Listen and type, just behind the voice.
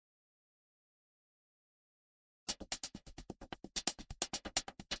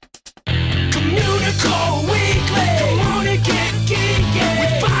Communicore Weekly. Wanna get geeky? We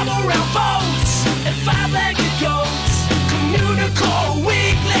bob around boats and five-legged goats. Communicore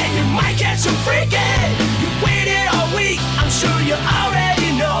Weekly. You might catch some freaking. You waited all week. I'm sure you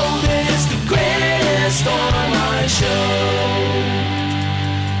already know that it's the greatest online show.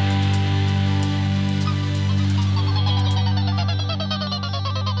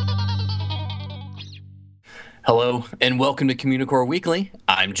 Hello, and welcome to Communicore Weekly.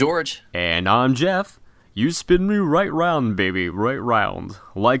 I'm George. And I'm Jeff. You spin me right round, baby, right round.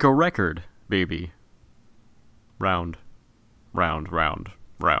 Like a record, baby. Round, round, round,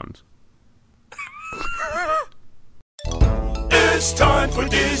 round. It's time for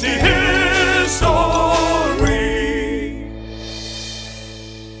Disney History.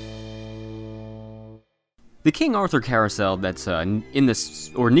 The King Arthur Carrousel that's in this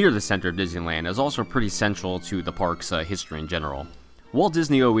or near the center of Disneyland is also pretty central to the park's history in general. Walt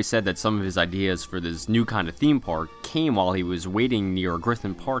Disney always said that some of his ideas for this new kind of theme park came while he was waiting near a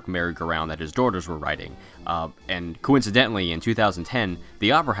Griffin Park merry-go-round that his daughters were riding. And coincidentally, in 2010,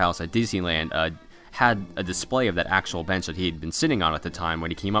 the Opera House at Disneyland had a display of that actual bench that he had been sitting on at the time when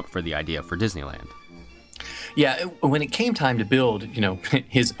he came up for the idea for Disneyland. Yeah, when it came time to build,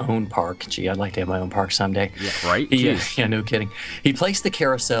 his own park, gee, I'd like to have my own park someday. Yeah, right? Yeah, no kidding. He placed the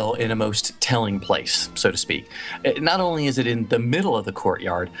carousel in a most telling place, so to speak. Not only is it in the middle of the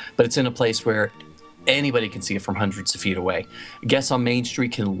courtyard, but it's in a place where anybody can see it from hundreds of feet away. Guests on Main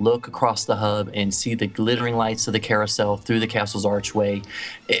Street can look across the hub and see the glittering lights of the carousel through the castle's archway.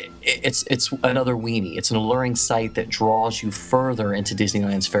 It's another weenie. It's an alluring sight that draws you further into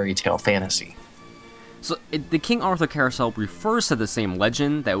Disneyland's fairy tale fantasy. So, the King Arthur Carousel refers to the same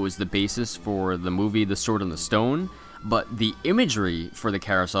legend that was the basis for the movie The Sword and the Stone, but the imagery for the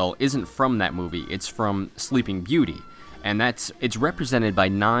carousel isn't from that movie, it's from Sleeping Beauty, and it's represented by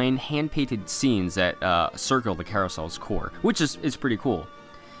 9 hand-painted scenes that circle the carousel's core, which is pretty cool.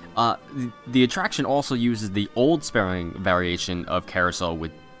 The attraction also uses the old spelling variation of carousel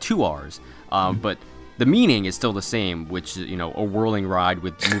with 2 R's, but the meaning is still the same, which is, a whirling ride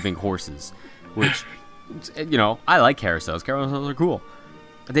with moving horses, which... I like carousels. Carousels are cool.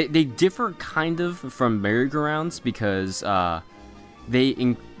 They differ kind of from merry-go-rounds because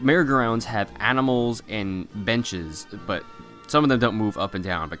merry-go-rounds have animals and benches, but some of them don't move up and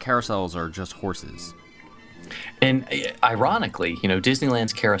down. But carousels are just horses. And ironically,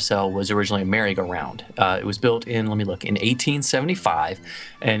 Disneyland's carousel was originally a merry-go-round. It was built in 1875,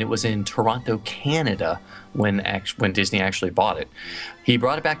 and it was in Toronto, Canada, when Disney actually bought it. He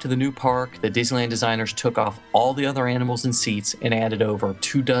brought it back to the new park. The Disneyland designers took off all the other animals and seats and added over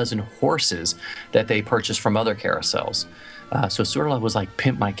 24 horses that they purchased from other carousels. So it sort of was like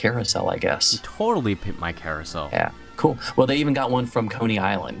Pimp My Carousel, I guess. Totally Pimp My Carousel. Yeah. Cool. Well, they even got one from Coney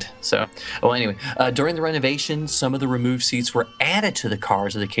Island. So, anyway, during the renovation, some of the removed seats were added to the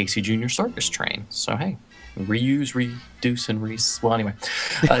cars of the Casey Jr. Circus train. So, hey, reuse, reduce, and well, anyway,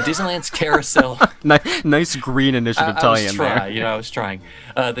 Disneyland's carousel. Nice green initiative tie-in there. I was trying.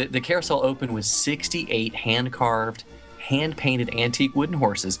 The carousel opened with 68 hand-carved, hand-painted antique wooden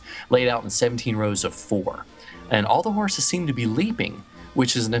horses laid out in 17 rows of 4. And all the horses seemed to be leaping,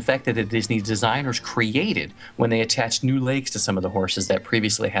 which is an effect that the Disney designers created when they attached new legs to some of the horses that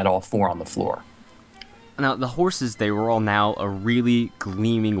previously had all 4 on the floor. Now, the horses, they were all now a really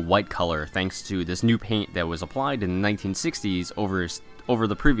gleaming white color thanks to this new paint that was applied in the 1960s over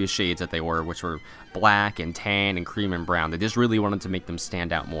the previous shades that they were, which were black and tan and cream and brown. They just really wanted to make them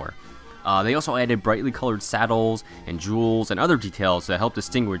stand out more. They also added brightly colored saddles and jewels and other details to help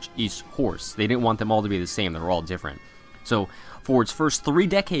distinguish each horse. They didn't want them all to be the same. They were all different. So, for its first 3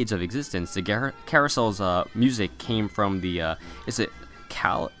 decades of existence, the carousel's music came from the, is it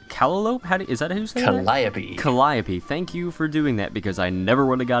Calliope? Is that who said it? Calliope. Calliope. Thank you for doing that because I never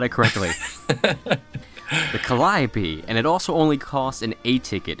would have got it correctly. The Calliope, and it also only cost an A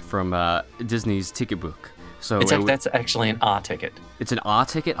ticket from Disney's ticket book. So that's actually an A ticket. It's an A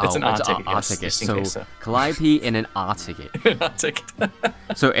ticket? It's an A ticket. A ticket. So Calliope and an A ticket. An A ticket.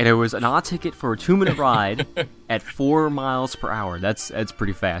 And it was an A ticket for a 2-minute ride at 4 miles per hour. That's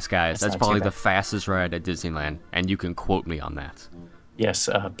pretty fast, guys. That's probably the fastest ride at Disneyland, and you can quote me on that. Yes,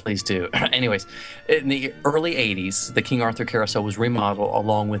 please do. Anyways, in the early 80s, the King Arthur Carousel was remodeled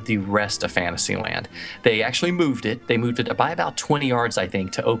along with the rest of Fantasyland. They actually moved it. They moved it by about 20 yards, I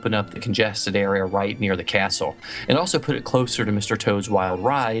think, to open up the congested area right near the castle, and also put it closer to Mr. Toad's Wild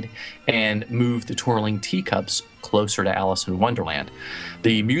Ride and moved the twirling teacups closer to Alice in Wonderland.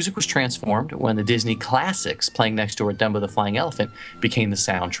 The music was transformed when the Disney classics playing next door at Dumbo the Flying Elephant became the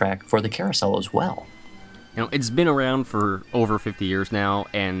soundtrack for the carousel as well. It's been around for over 50 years now,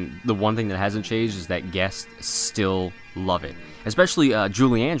 and the one thing that hasn't changed is that guests still love it. Especially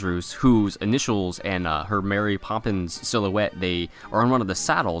Julie Andrews, whose initials and her Mary Poppins silhouette, they are on one of the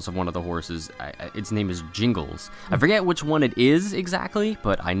saddles of one of the horses. Its name is Jingles. I forget which one it is exactly,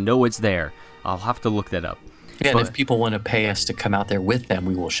 but I know it's there. I'll have to look that up. Yeah, and if people want to pay us to come out there with them,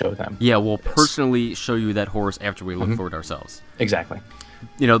 we will show them. Yeah, we'll personally show you that horse after we look for it ourselves. Exactly.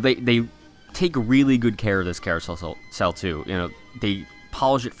 They take really good care of this carousel too. They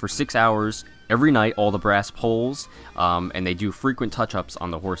polish it for 6 hours every night, all the brass poles, and they do frequent touch-ups on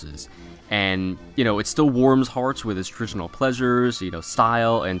the horses. And, it still warms hearts with its traditional pleasures,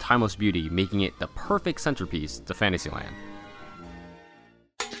 style, and timeless beauty, making it the perfect centerpiece to Fantasyland.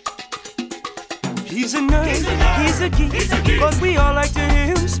 He's a nerd, he's a geek, but we all like to hear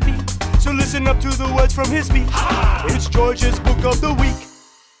him speak. So listen up to the words from his speech. It's George's Book of the Week.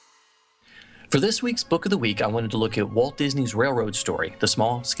 For this week's Book of the Week, I wanted to look at Walt Disney's Railroad Story, The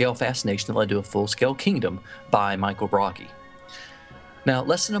Small-Scale Fascination That Led to a Full-Scale Kingdom by Michael Broggie. Now,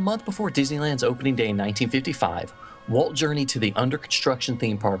 less than a month before Disneyland's opening day in 1955, Walt journeyed to the under-construction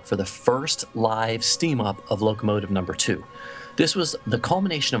theme park for the first live steam-up of Locomotive Number 2. This was the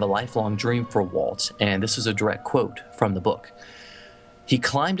culmination of a lifelong dream for Walt, and this is a direct quote from the book. He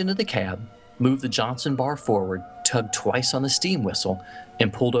climbed into the cab, moved the Johnson bar forward, tugged twice on the steam whistle,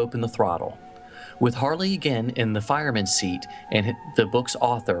 and pulled open the throttle. With Harley again in the fireman's seat and the book's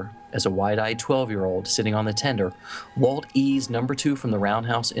author as a wide-eyed 12-year-old sitting on the tender, Walt eased Number 2 from the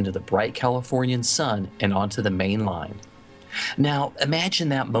roundhouse into the bright Californian sun and onto the main line. Now, imagine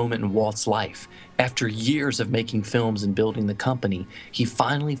that moment in Walt's life. After years of making films and building the company, he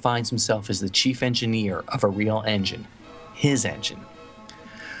finally finds himself as the chief engineer of a real engine, his engine.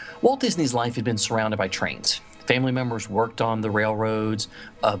 Walt Disney's life had been surrounded by trains. Family members worked on the railroads.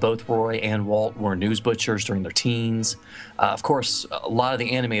 Both Roy and Walt were news butchers during their teens. Of course, a lot of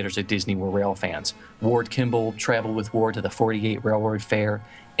the animators at Disney were rail fans. Ward Kimball traveled with Ward to the 48 Railroad Fair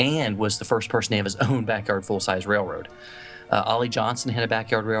and was the first person to have his own backyard full-size railroad. Ollie Johnson had a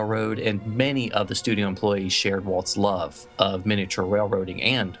backyard railroad, and many of the studio employees shared Walt's love of miniature railroading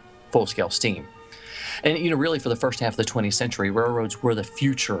and full-scale steam. And, really for the first half of the 20th century, railroads were the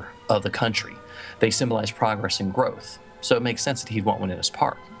future of the country. They symbolized progress and growth, so it makes sense that he'd want one in his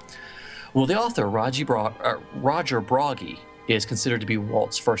park. Well, the author, Roger Broggie, is considered to be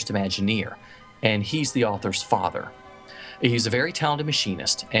Walt's first Imagineer, and he's the author's father. He's a very talented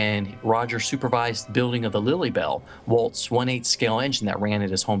machinist, and Roger supervised the building of the Lily Bell, Walt's 1/8 scale engine that ran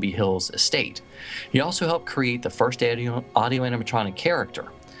at his Holmby Hills estate. He also helped create the first audio animatronic character.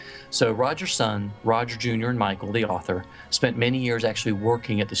 So Roger's son, Roger Jr. and Michael, the author, spent many years actually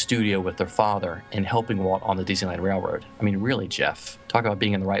working at the studio with their father and helping Walt on the Disneyland Railroad. I mean, really, Jeff, talk about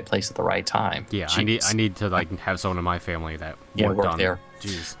being in the right place at the right time. Yeah, I need to have someone in my family that worked on there.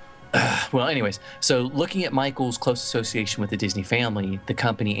 Jeez. Well, anyways, so looking at Michael's close association with the Disney family, the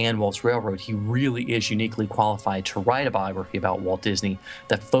company, and Walt's Railroad, he really is uniquely qualified to write a biography about Walt Disney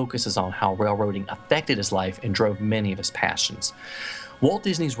that focuses on how railroading affected his life and drove many of his passions. Walt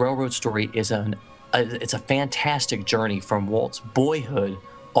Disney's Railroad Story is it's a fantastic journey from Walt's boyhood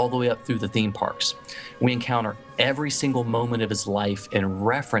all the way up through the theme parks. We encounter every single moment of his life in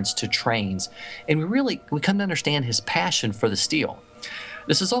reference to trains, and we come to understand his passion for the steel.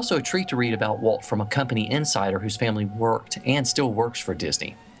 This is also a treat to read about Walt from a company insider whose family worked and still works for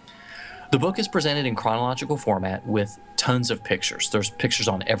Disney. The book is presented in chronological format with tons of pictures. There's pictures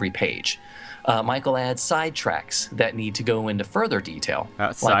on every page. Michael adds sidetracks that need to go into further detail.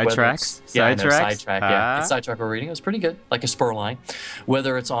 Sidetracks? Yeah, I know, sidetrack. Yeah, the sidetrack we're reading. It was pretty good, like a spur line,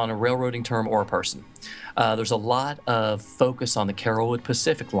 whether it's on a railroading term or a person. There's a lot of focus on the Carrollwood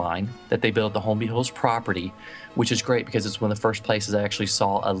Pacific line that they built at the Holmby Hills property, which is great because it's one of the first places I actually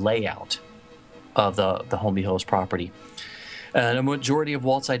saw a layout of the Holmby Hills property. A majority of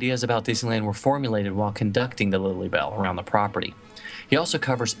Walt's ideas about Disneyland were formulated while conducting the Lily Bell around the property. He also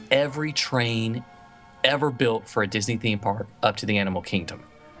covers every train ever built for a Disney theme park up to the Animal Kingdom.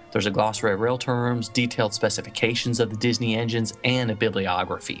 There's a glossary of rail terms, detailed specifications of the Disney engines, and a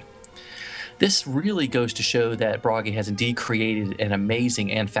bibliography. This really goes to show that Broggie has indeed created an amazing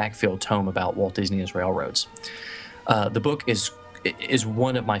and fact-filled tome about Walt Disney and his railroads. The book is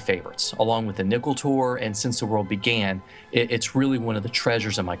one of my favorites, along with the Nickel Tour and Since the World Began. It's really one of the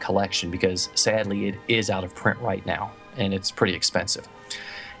treasures of my collection because sadly it is out of print right now and it's pretty expensive.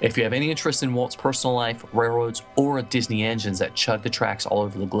 If you have any interest in Walt's personal life, railroads, or Disney engines that chug the tracks all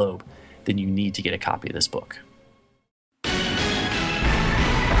over the globe, then you need to get a copy of this book.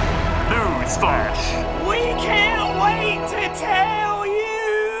 Newsflash! We can't wait to tell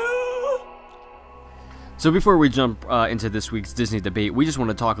you! So before we jump into this week's Disney debate, we just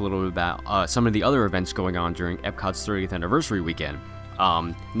want to talk a little bit about some of the other events going on during Epcot's 30th anniversary weekend.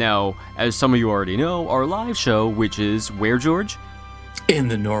 Now, as some of you already know, our live show, which is where, George? In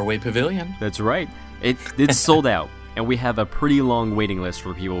the Norway Pavilion. That's right. It's sold out, and we have a pretty long waiting list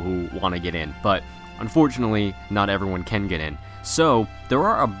for people who want to get in, but unfortunately, not everyone can get in. So, there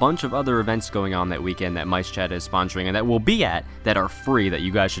are a bunch of other events going on that weekend that MiceChat is sponsoring and that we'll be at that are free that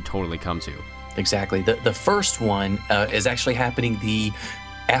you guys should totally come to. Exactly. The first one is actually happening the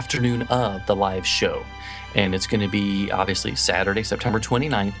afternoon of the live show. And it's going to be, obviously, Saturday, September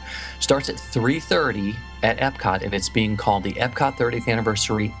 29th. Starts at 3:30 at Epcot, and it's being called the Epcot 30th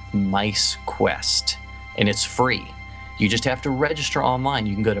Anniversary MiceQuest. And it's free. You just have to register online.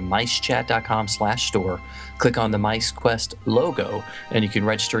 You can go to micechat.com/store, click on the MiceQuest logo, and you can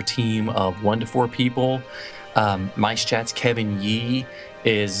register a team of 1 to 4 people. MiceChat's Kevin Yee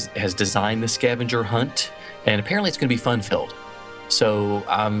has designed the scavenger hunt, and apparently it's going to be fun-filled. So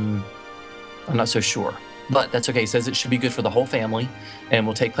I'm not so sure. But that's okay. He says it should be good for the whole family and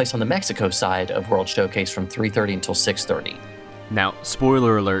will take place on the Mexico side of World Showcase from 3:30 until 6:30. Now,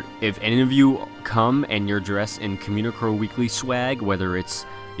 spoiler alert, if any of you come and you're dressed in Communicore Weekly swag, whether it's,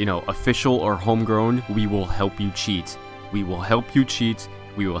 official or homegrown, we will help you cheat. We will help you cheat.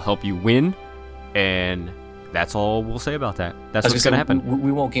 We will help you win. And that's all we'll say about that. That's what's going to happen.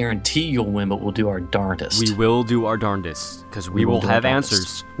 We won't guarantee you'll win, but we'll do our darndest. We will do our darndest, because we will have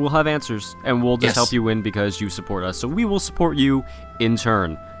answers. We'll have answers, and we'll just help you win because you support us. So we will support you in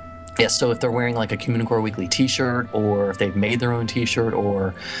turn. Yes, so if they're wearing like a Communicore Weekly t-shirt, or if they've made their own t-shirt,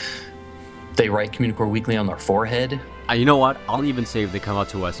 or they write Communicore Weekly on their forehead. You know what? I'll even say if they come up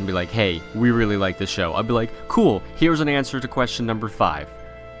to us and be like, hey, we really like this show. I'll be like, cool, here's an answer to question number 5.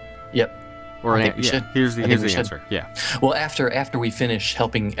 Yep. Or here's the answer. Yeah. Well, after we finish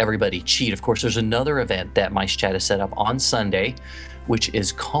helping everybody cheat, of course, there's another event that MiceChat has set up on Sunday, which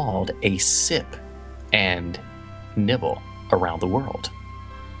is called a Sip and Nibble around the world.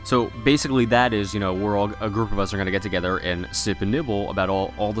 So basically that is, we're all, a group of us are going to get together and sip and nibble about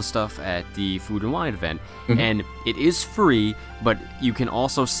all the stuff at the Food and Wine event. Mm-hmm. And it is free, but you can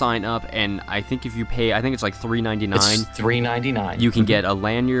also sign up, and I think if you pay, I think it's like $3.99. It's $3.99. You can get a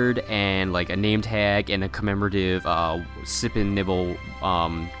lanyard and like a name tag and a commemorative sip and nibble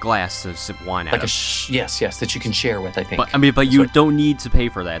glass to sip wine out of. Yes, that you can share with, I think. But you don't need to pay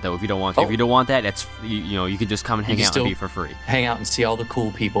for that, though, if you don't want to. If you don't want that, it's you can just come and hang out and be for free. Hang out and see all the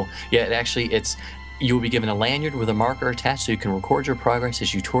cool people. Yeah, you will be given a lanyard with a marker attached so you can record your progress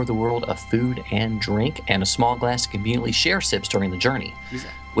as you tour the world of food and drink, and a small glass to conveniently share sips during the journey,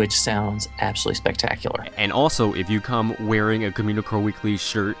 which sounds absolutely spectacular. And also, if you come wearing a Communicore Weekly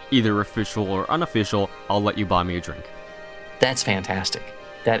shirt, either official or unofficial, I'll let you buy me a drink. That's fantastic.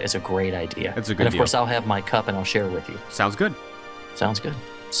 That is a great idea. That's a good deal. And of course, I'll have my cup and I'll share it with you. Sounds good.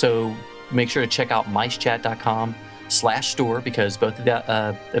 So make sure to check out micechat.com/store, because both of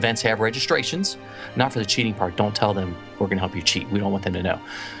the events have registrations. Not for the cheating part. Don't tell them we're going to help you cheat. We don't want them to know.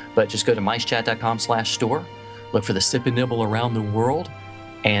 But just go to micechat.com/store, look for the Sip and Nibble around the world,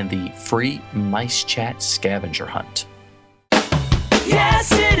 and the free MiceChat scavenger hunt.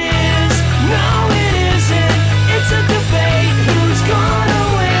 Yes, it is. No, it isn't. It's a debate. Who's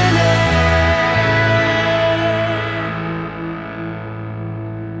gonna win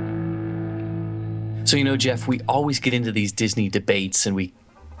it? So, Jeff, we always get into these Disney debates, and we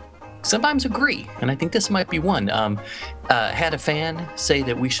sometimes agree, and I think this might be one. Had a fan say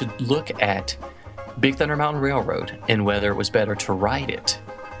that we should look at Big Thunder Mountain Railroad and whether it was better to ride it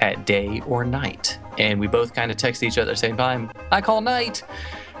at day or night. And we both kind of texted each other at the same time, I call night.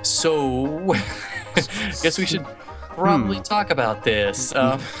 So, guess we should probably talk about this.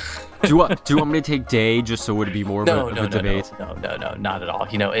 Do you want me to take day just so it would be more of a debate? No, not at all.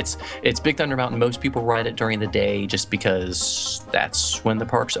 It's Big Thunder Mountain. Most people ride it during the day just because that's when the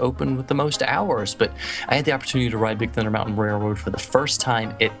park's open with the most hours. But I had the opportunity to ride Big Thunder Mountain Railroad for the first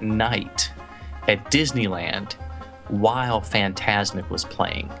time at night at Disneyland while Fantasmic was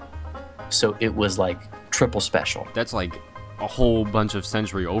playing. So it was like triple special. That's like a whole bunch of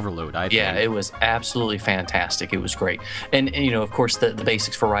sensory overload, I think. Yeah, it was absolutely fantastic. It was great. And of course, the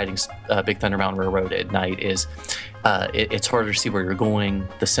basics for riding Big Thunder Mountain Railroad at night is it's harder to see where you're going.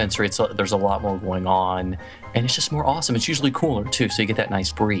 The sensory, there's a lot more going on. And it's just more awesome. It's usually cooler, too, so you get that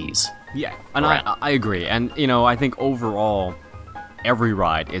nice breeze. Yeah, and I agree. And, I think overall, every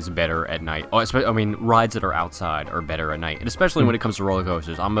ride is better at night. Rides that are outside are better at night, and especially when it comes to roller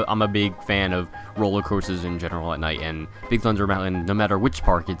coasters. I'm a big fan of roller coasters in general at night, and Big Thunder Mountain, no matter which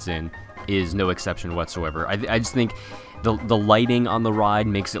park it's in, is no exception whatsoever. I just think the lighting on the ride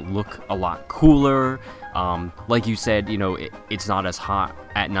makes it look a lot cooler. Like you said, it's not as hot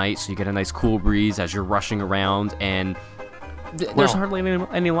at night, so you get a nice cool breeze as you're rushing around, and there's hardly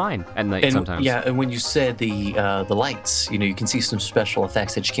any line at night sometimes. Yeah, and when you said the lights, you can see some special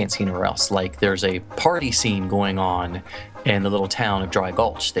effects that you can't see anywhere else. Like there's a party scene going on in the little town of Dry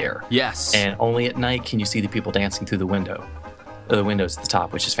Gulch there. Yes. And only at night can you see the people dancing through the window. The windows at the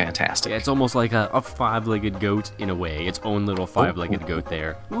top, which is fantastic. Yeah, it's almost like a five-legged goat in a way. Its own little five-legged goat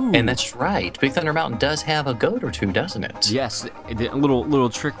there. Ooh. And that's right. Big Thunder Mountain does have a goat or two, doesn't it? Yes. A little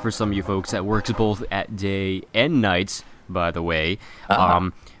trick for some of you folks that works both at day and night, by the way.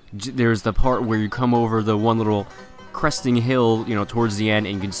 There's the part where you come over the one little cresting hill, towards the end,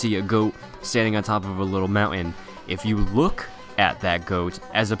 and you can see a goat standing on top of a little mountain. If you look at that goat,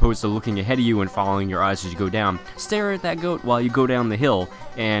 as opposed to looking ahead of you and following your eyes as you go down, stare at that goat while you go down the hill,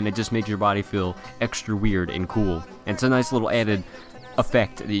 and it just makes your body feel extra weird and cool. And it's a nice little added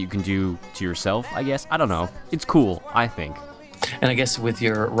effect that you can do to yourself, I guess. I don't know. It's cool, I think. And I guess with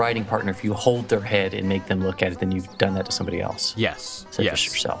your riding partner, if you hold their head and make them look at it, then you've done that to somebody else. Yes. So just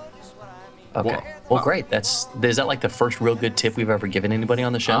yourself. Okay. Well, great. Is that like the first real good tip we've ever given anybody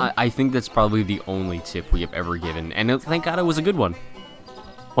on the show? I think that's probably the only tip we have ever given, and thank God it was a good one.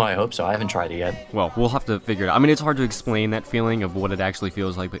 Well, I hope so. I haven't tried it yet. Well, we'll have to figure it out. I mean, it's hard to explain that feeling of what it actually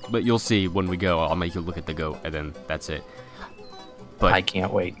feels like, but you'll see when we go. I'll make you look at the goat, and then that's it. But I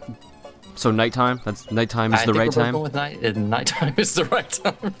can't wait. So nighttime? Nighttime is the right time? With nighttime is the right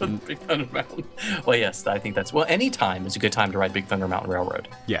time for the Big Thunder Mountain. Well, yes, I think that's... Well, any time is a good time to ride Big Thunder Mountain Railroad.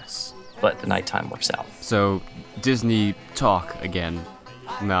 Yes. But the nighttime works out. So, Disney talk again,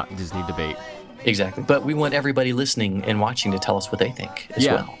 not Disney debate. Exactly. But we want everybody listening and watching to tell us what they think as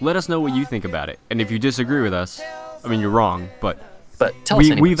well. Let us know what you think about it. And if you disagree with us, I mean, you're wrong, but tell us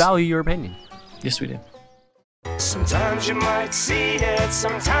anyways. We value your opinion. Yes, we do. Sometimes you might see it,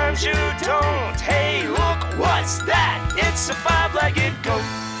 sometimes you don't. Hey, look, what's that? It's a five-legged goat.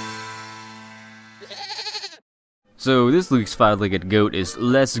 So this week's five-legged goat is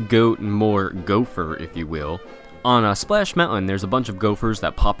less goat and more gopher, if you will. On Splash Mountain, there's a bunch of gophers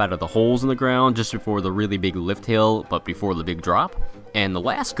that pop out of the holes in the ground just before the really big lift hill, but before the big drop. And the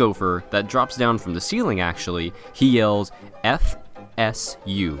last gopher that drops down from the ceiling, actually, he yells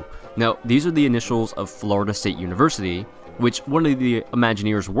FSU. Now, these are the initials of Florida State University, which one of the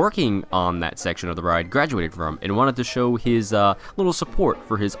Imagineers working on that section of the ride graduated from, and wanted to show his little support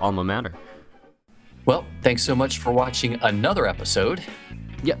for his alma mater. Well, thanks so much for watching another episode.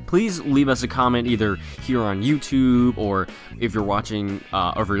 Yeah, please leave us a comment either here on YouTube, or if you're watching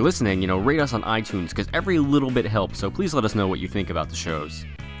or if you're listening, rate us on iTunes, because every little bit helps. So please let us know what you think about the shows.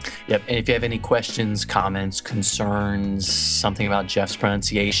 Yep, and if you have any questions, comments, concerns, something about Jeff's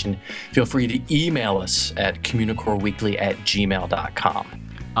pronunciation, feel free to email us at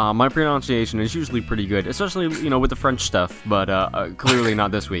communicoreweekly@gmail.com. My pronunciation is usually pretty good, especially, with the French stuff, but clearly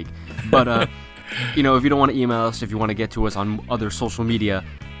not this week. But, if you don't want to email us, if you want to get to us on other social media,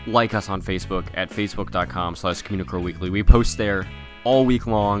 like us on Facebook at facebook.com/communicoreweekly. We post there all week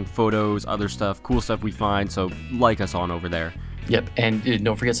long, photos, other stuff, cool stuff we find, so like us on over there. Yep, and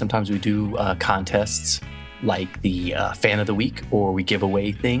don't forget, sometimes we do contests like the Fan of the Week, or we give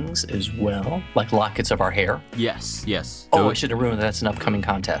away things as well, like lockets of our hair. Yes. Oh, I should have ruined that. That's an upcoming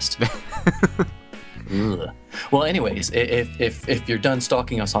contest. Well, anyways, if you're done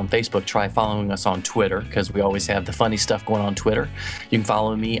stalking us on Facebook, try following us on Twitter, because we always have the funny stuff going on Twitter. You can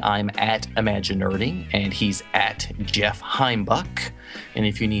follow me. I'm at Imaginerding, and he's at Jeff Heimbuck. And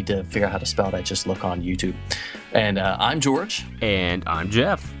if you need to figure out how to spell that, just look on YouTube. And I'm George. And I'm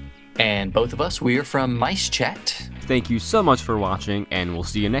Jeff. And both of us, we are from MiceChat. Thank you so much for watching, and we'll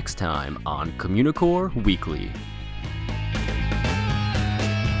see you next time on Communicore Weekly.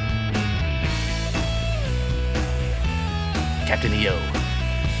 Captain EO.